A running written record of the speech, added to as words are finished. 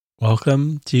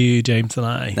Welcome to James and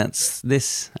I. That's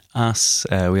us.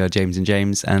 We are James and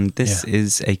James, and this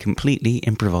is a completely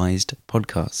improvised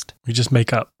podcast. We just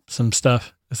make up some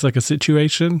stuff. It's like a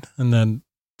situation, and then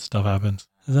stuff happens.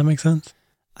 Does that make sense?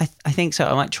 I think so.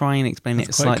 I might try and explain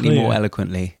it slightly clear. more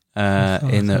eloquently.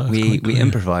 In that we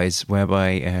improvise,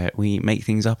 whereby we make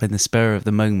things up in the spur of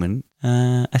the moment.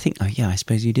 I think. Oh yeah, I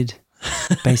suppose you did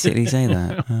basically say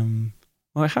that.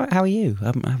 Well, how are you? I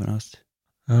haven't asked.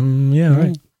 Yeah,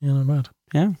 right. Yeah, not bad.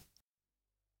 Yeah.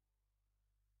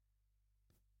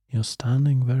 You're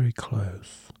standing very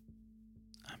close.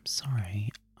 I'm sorry.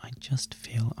 I just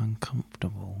feel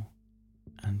uncomfortable,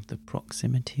 and the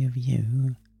proximity of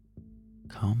you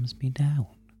calms me down.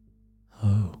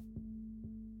 Oh.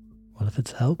 Well, if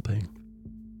it's helping.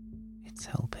 It's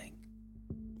helping.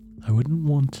 I wouldn't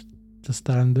want to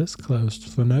stand this close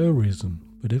for no reason,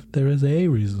 but if there is a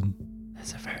reason.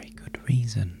 There's a very good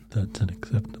reason. That's an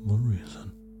acceptable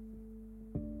reason.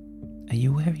 Are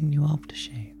you wearing new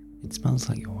aftershave? It smells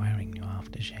like you're wearing new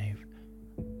aftershave.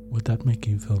 Would that make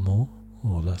you feel more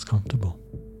or less comfortable?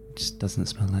 It just doesn't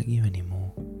smell like you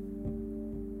anymore.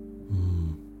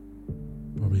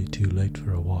 Probably too late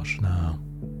for a wash now.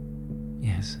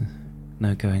 Yes,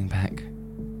 no going back.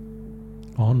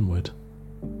 Onward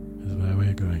is where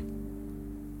we're going.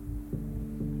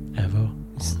 Ever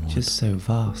It's onward. just so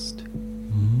vast.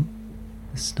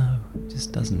 The snow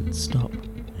just doesn't stop.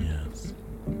 Yes.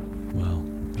 Well,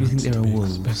 do you think there are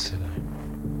wolves? Expected,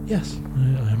 Yes,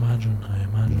 I imagine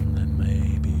there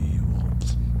may be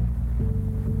wolves.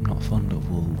 I'm not fond of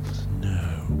wolves.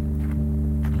 No,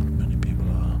 not many people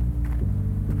are.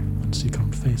 Once you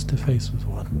come face to face with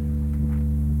one,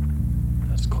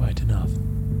 that's quite enough.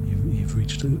 You've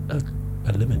reached a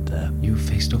limit there. You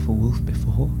faced off a wolf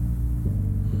before?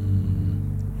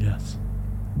 Yes,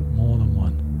 more than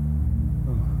one.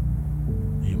 Oh.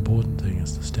 The important thing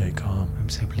is to stay calm. I'm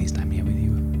so pleased I'm here with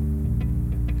you.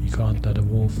 You can't let a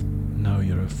wolf know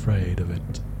you're afraid of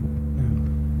it. No.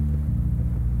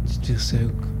 It's just so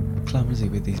clumsy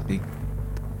with these big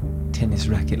tennis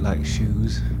racket-like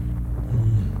shoes.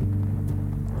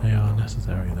 They are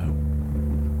necessary, though.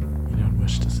 You don't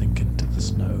wish to sink into the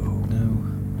snow.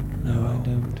 No, I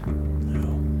don't.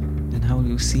 No. Then how will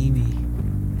you see me?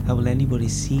 How will anybody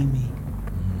see me?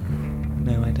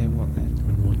 No, I don't want that. You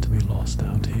wouldn't want to be lost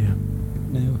out here.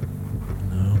 No.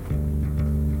 No.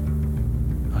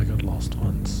 I got lost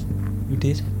once. You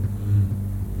did?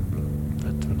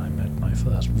 That's when I met my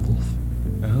first wolf.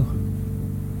 Oh.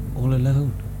 All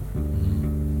alone?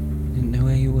 Didn't know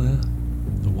where you were?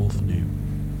 The wolf knew.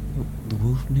 The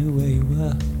wolf knew where you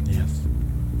were? Yes.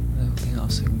 Oh, they are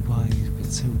so wise, but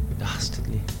so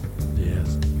dastardly.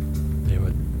 Yes. They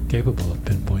were capable of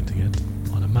pinpointing it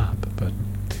on a map, but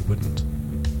they wouldn't.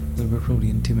 They were probably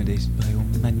intimidated by your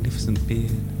magnificent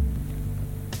beard.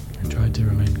 I tried to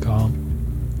remain calm,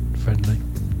 friendly,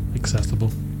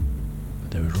 accessible,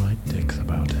 but they were right dicks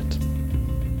about it. I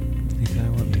think I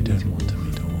want You to don't meet want to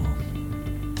meet a wolf.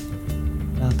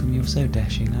 Malcolm, you're so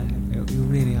dashing. You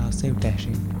really are so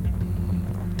dashing.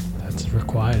 That's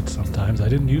required sometimes. I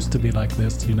didn't used to be like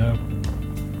this, you know.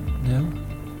 No?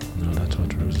 No, that's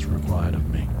what was required of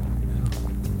me. No.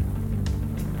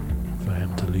 If I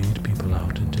am to lead people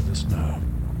out into the snow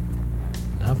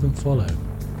and have them follow,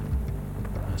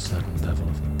 a certain level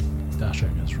of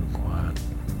dashing is required.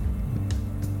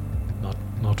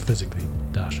 Not physically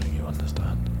dashing, you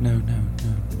understand? No.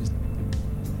 Just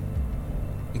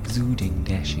exuding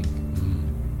dashing.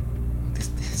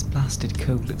 This blasted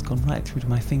cold that's gone right through to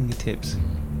my fingertips.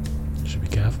 You should be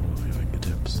careful with your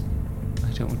fingertips.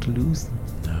 I don't want to lose them.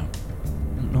 No.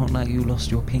 Not like you lost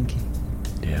your pinky.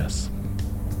 Yes.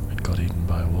 It got eaten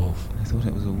by a wolf. I thought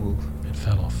it was a wolf. It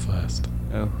fell off first.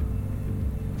 Oh.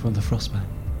 From the frostbite.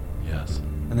 Yes.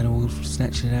 And then a wolf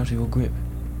snatched it out of your grip.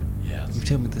 Yes. You've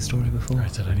told me the story before. I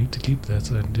said I need to keep this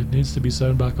and it needs to be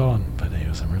sewn back on, but he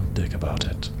was a real dick about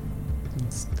it.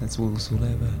 That's wolves all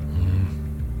over.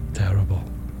 Terrible.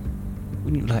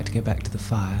 Wouldn't you like to go back to the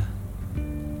fire?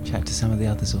 Chat to some of the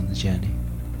others on the journey?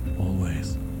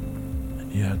 Always.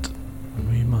 And yet,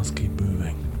 we must keep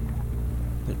moving.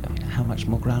 But I mean, how much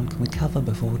more ground can we cover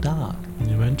before dark?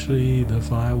 Eventually, the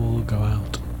fire will go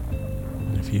out.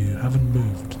 And if you haven't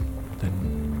moved, then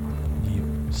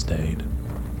you've stayed.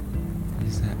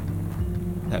 Is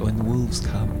that when the wolves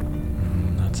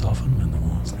come? That's often when the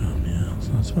wolves come, yes.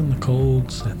 That's when the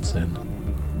cold sets in.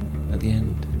 At the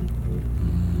end?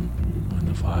 When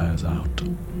the fire's out.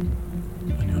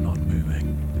 When you're not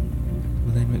moving.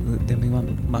 Well, then we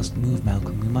must move,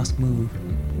 Malcolm. We must move.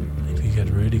 If you get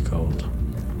really cold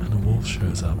and a wolf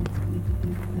shows up,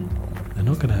 they're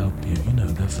not going to help you. You know,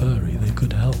 they're furry. They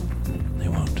could help. They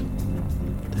won't.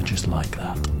 They're just like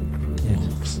that. Yes.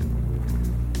 Wolves.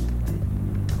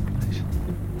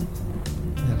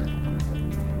 Right.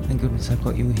 Well, thank goodness I've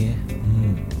got you here.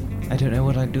 I don't know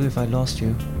what I'd do if I lost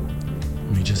you.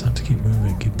 We just have to keep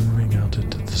moving out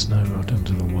into the snow, out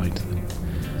into the white,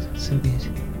 So be it.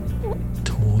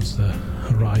 towards the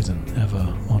horizon, ever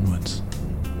onwards.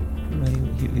 Right,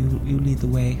 you lead the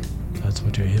way. That's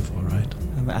what you're here for, right?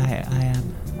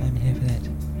 I'm here for that.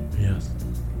 Yes.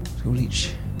 To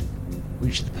reach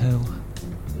the pole.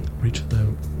 Reach the...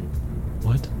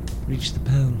 what? Reach the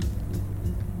pole.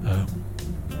 Oh.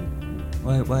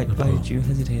 Why The pole. did you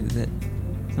hesitate? Is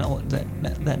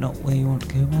that not where you want to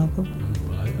go, Malcolm?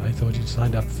 Well, I thought you'd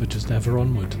signed up for just ever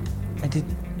onward. I did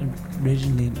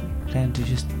originally plan to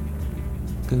just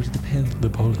go to the pole. The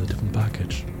pole is a different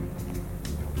package.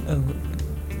 Oh,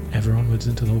 Ever onwards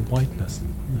into the whiteness.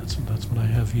 That's what I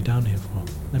have you down here for.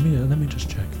 Let me just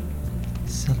check. it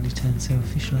suddenly turned so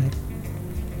official.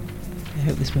 I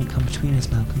hope this won't come between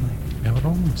us, Malcolm. Ever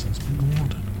onwards, it's been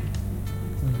ordered.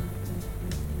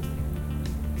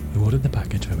 We ordered the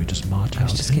package where we just march I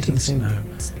was out just into getting the so- snow,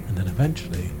 and then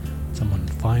eventually someone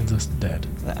finds us dead.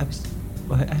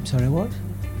 I'm sorry, what?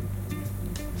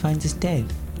 Finds us dead.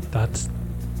 That's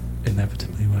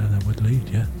inevitably where that would lead,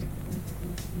 yeah.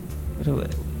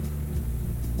 But,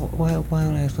 why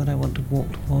on earth would I want to walk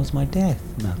towards my death,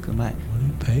 Malcolm? Well,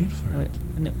 you paid for it.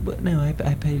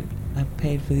 I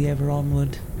paid for the ever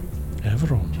onward.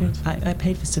 Ever onward. I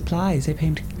paid for supplies. I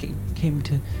came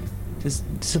to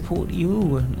support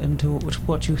you and to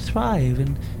watch you thrive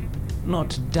and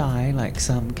not to die like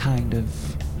some kind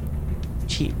of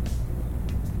cheap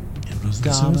It was the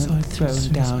garment suicide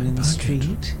thrown down in the package.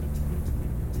 street.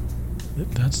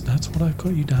 That's what I've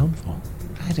got you down for.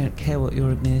 I don't care what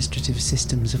your administrative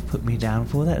systems have put me down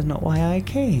for. That is not why I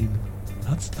came.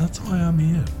 That's why I'm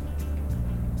here.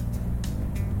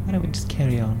 Why don't we just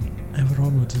carry on? Ever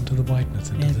onwards into the whiteness,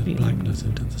 into Yeah, the blackness,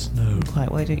 into the snow.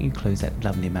 Quiet. Why don't you close that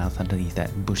lovely mouth underneath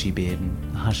that bushy beard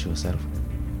and hush yourself?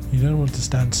 You don't want to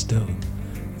stand still and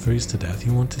freeze to death.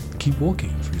 You want to keep walking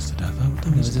and freeze to death.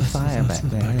 There was a fire back the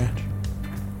there. package.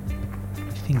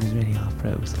 My fingers really are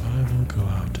froze. Fire will go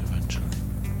out eventually.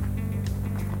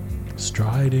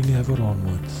 Striding ever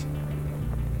onwards.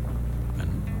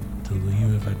 Until you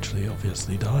eventually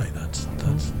obviously die. That's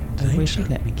I wish nature. you'd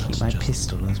let me keep That's my just-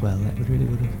 pistol as well. That would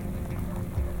have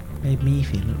made me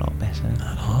feel a lot better.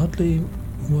 That hardly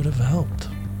would have helped.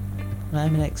 And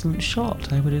I'm an excellent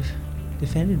shot. I would have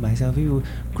defended myself. If you were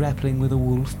grappling with a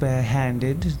wolf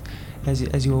barehanded,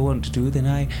 as you were wont to do, then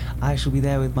I shall be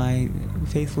there with my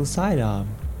faithful sidearm.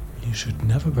 You should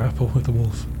never grapple with a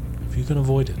wolf. If you can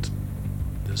avoid it,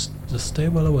 just stay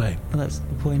well away. Well, that's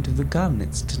the point of the gun.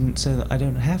 It's so that I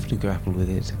don't have to grapple with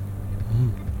it.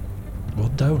 Well,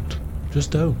 don't.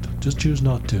 Just don't. Just choose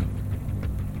not to.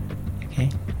 Okay?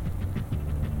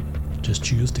 Just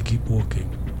choose to keep walking.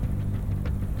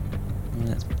 Well,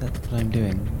 that's what I'm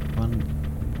doing. One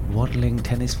waddling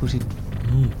tennis-footed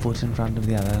foot in front of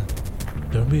the other.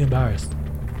 Don't be embarrassed.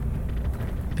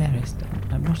 Embarrassed?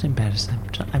 I'm not embarrassed.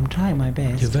 I'm trying my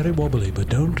best. You're very wobbly, but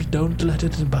don't let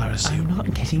it embarrass you. I'm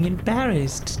not getting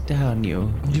embarrassed, darn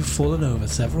you. You've fallen over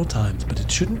several times, but it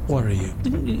shouldn't worry you.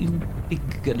 You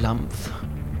big lump.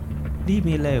 Leave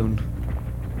me alone.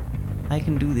 I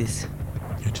can do this.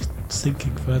 You're just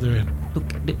sinking further in.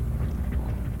 Look,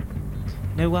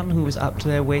 no one who is up to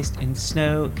their waist in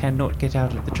snow cannot get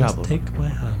out of the trouble. Just take my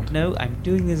hand. No, I'm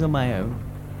doing this on my own.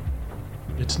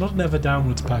 It's not an ever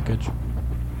downwards package.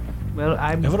 Well,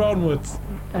 Ever onwards.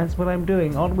 that's what I'm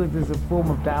doing. Onwards is a form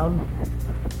of down.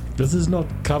 This is not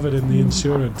covered in the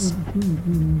insurance.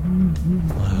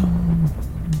 Wow.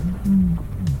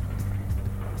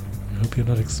 I hope you're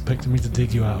not expecting me to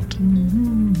dig you out.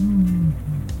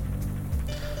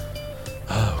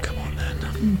 Oh, come on then.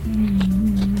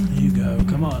 Here you go.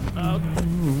 Come on. Up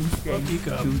you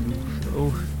go.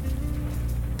 Oh.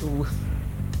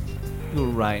 You're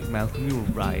right, Malcolm. You're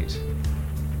right.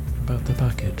 About the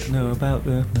package. No, about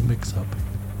the mix-up.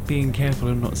 being careful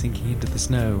and not sinking into the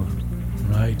snow.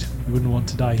 Right. You wouldn't want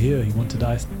to die here. You want to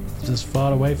die as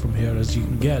far away from here as you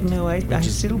can get. No, I which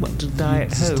is- still want to die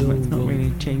at still home. It's not will-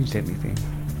 really changed anything.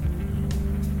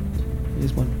 I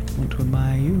just want to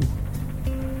admire you.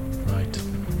 Right.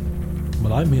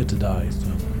 Well, I'm here to die, so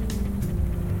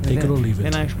take it or leave it.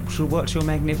 Then I shall watch your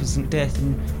magnificent death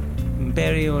and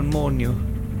bury you and mourn you.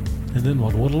 And then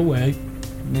what? Waddle away.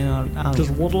 And then I'll Just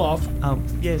waddle off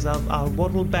I'll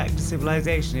waddle back to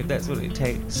civilization if that's what it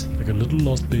takes. like a little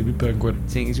lost baby penguin.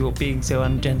 Seeing as you're being so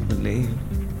ungentlemanly,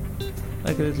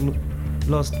 like a little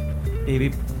lost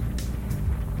baby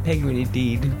penguin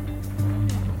indeed.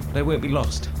 But I won't be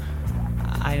lost.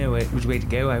 I know which way to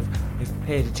go. I've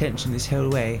paid attention this whole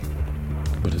way.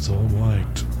 But it's all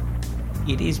white.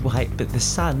 It is white, but the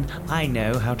sun, I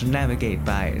know how to navigate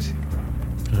by it.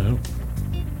 Oh?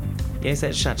 Yes,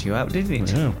 that shut you up, didn't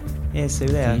it? Yeah. Yes, so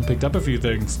there. You picked up a few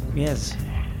things. Yes.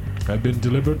 I've been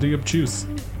deliberately obtuse.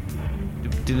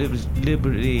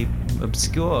 Deliberately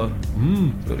obscure.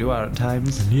 What you are at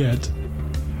times. And yet,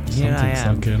 Here I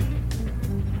am. sunk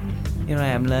in. Here I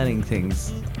am learning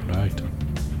things. Right.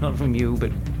 Not from you,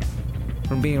 but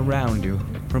from being around you,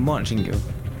 from watching you,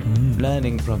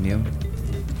 learning from you.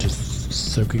 Just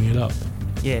soaking it up.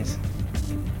 Yes.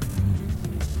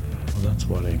 Well, that's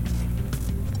worrying.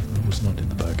 It was not in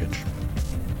the baggage.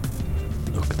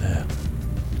 Look there.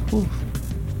 Oof.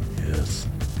 Yes,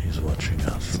 he's watching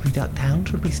us. Should we duck down?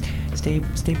 Should we stay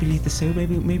beneath the sill?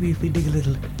 Maybe if we dig a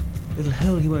little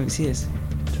hole, he won't see us.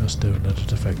 Just don't let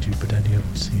it affect you. Pretend you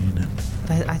haven't seen it.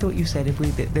 I thought you said if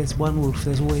there's one wolf,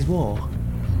 there's always war.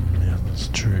 Yeah, that's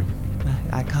true.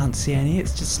 I can't see any.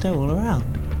 It's just snow all around.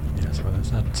 Yes, well,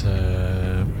 that's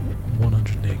at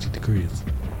 180 degrees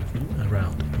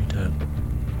around. If you turn.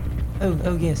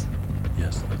 Oh yes.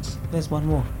 Yes, There's one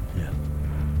more. yeah.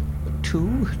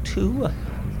 Two? I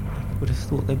would have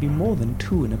thought there'd be more than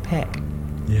two in a peck.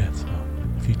 Yes. Well,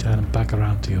 if you turn them back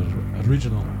around to your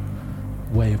original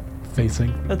way of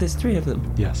facing. Oh, there's three of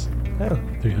them. Yes. Oh.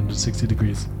 360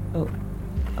 degrees. Oh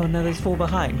no, there's four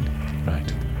behind.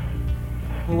 Right.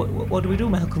 Well, what do we do,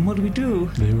 Malcolm? What do we do?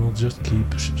 They will just keep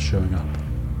showing up.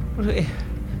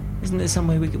 Isn't there some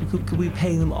way could we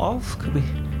pay them off? Could we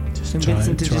Just convince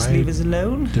them to just leave us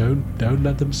alone? Don't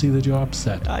let them see that you're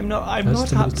upset. I'm not That's the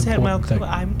most upset, important Malcolm. thing.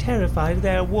 I'm terrified.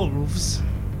 They're wolves.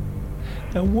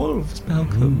 They're wolves,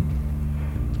 Malcolm.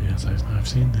 Yes, I've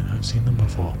seen them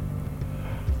before.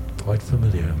 Quite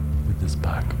familiar with this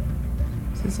pack.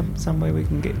 Is there some way we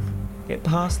can get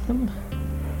past them?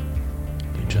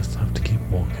 You just have to keep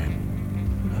walking.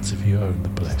 That's if you own the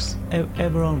place.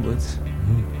 Ever onwards.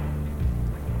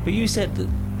 But you said that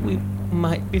we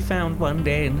might be found one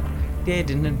day and dead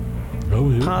and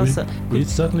Oh, pass. we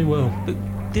certainly will. But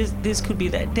this could be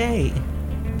that day.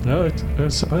 No, I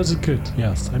suppose it could.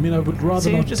 Yes, I mean I would rather So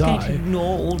you're not just going to die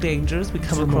ignore all danger as we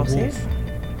come from across a it? wolf.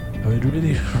 I would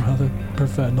really rather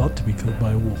prefer not to be killed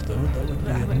by a wolf, though. That would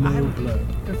be a I low would blow.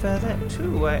 prefer that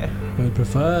too. I would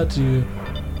prefer to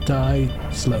die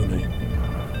slowly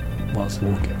whilst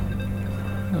walking.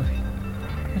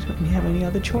 I don't really have any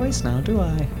other choice now, do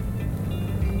I?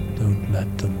 Don't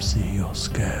let them see you're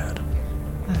scared.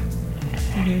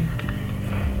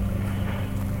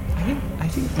 I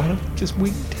think one of them just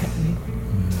winked at me.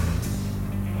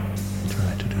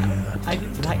 Try to do that. I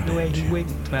didn't like the way he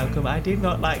winked, Malcolm. I did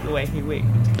not like the way he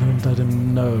winked. Don't let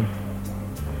him know.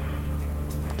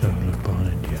 Don't look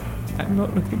behind you. I'm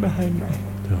not looking behind me.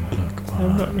 Don't look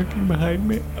behind. I'm not looking behind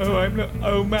me. Oh, I'm not.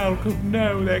 Oh, Malcolm,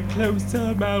 no, they're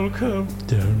closer, Malcolm.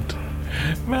 Don't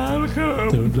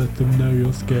Malcolm. let them know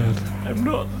you're scared. I'm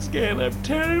not scared. I'm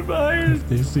terrified. If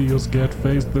they see your scared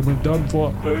face, then we're done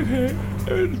for. Okay.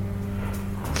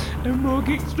 I'm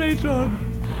walking straight on.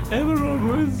 Ever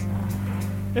onwards.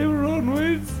 Ever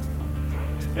onwards.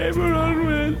 Ever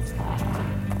onwards.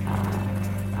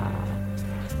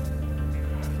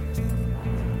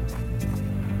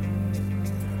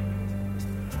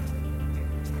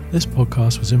 This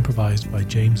podcast was improvised by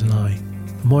James and I.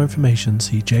 For more information,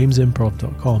 see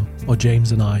jamesimprov.com or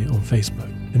James and I on Facebook.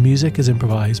 The music is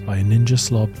improvised by Ninja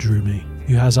Slob Droomy,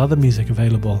 who has other music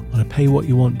available on a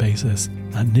pay-what-you-want basis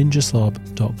at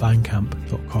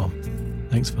ninjaslob.bandcamp.com.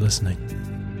 Thanks for listening.